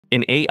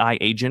An AI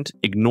agent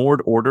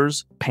ignored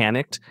orders,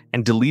 panicked,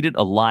 and deleted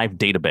a live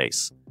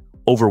database.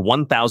 Over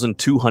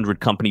 1,200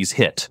 companies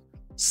hit.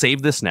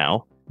 Save this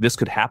now. This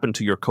could happen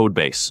to your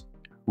codebase.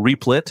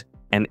 Replit,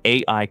 an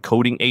AI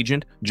coding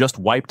agent, just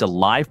wiped a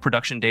live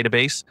production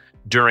database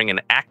during an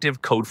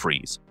active code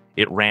freeze.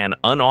 It ran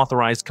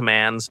unauthorized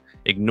commands,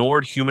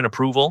 ignored human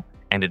approval,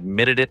 and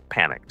admitted it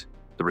panicked.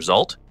 The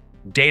result?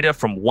 Data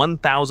from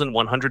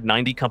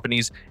 1,190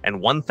 companies and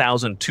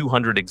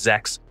 1,200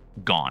 execs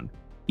gone.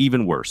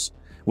 Even worse,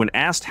 when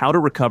asked how to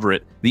recover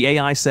it, the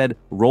AI said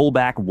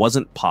rollback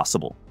wasn't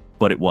possible,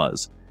 but it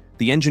was.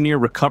 The engineer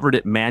recovered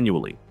it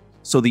manually,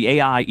 so the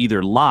AI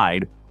either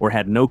lied or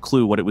had no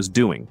clue what it was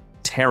doing.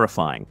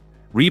 Terrifying.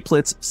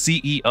 Replit's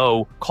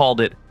CEO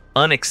called it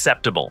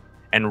unacceptable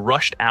and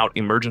rushed out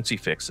emergency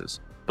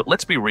fixes. But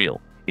let's be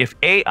real. If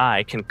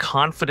AI can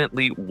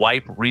confidently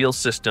wipe real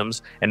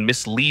systems and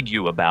mislead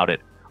you about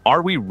it,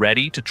 are we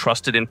ready to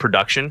trust it in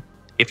production?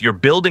 If you're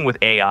building with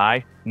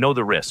AI, know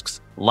the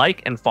risks.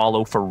 Like and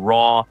follow for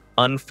raw,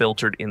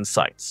 unfiltered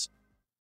insights.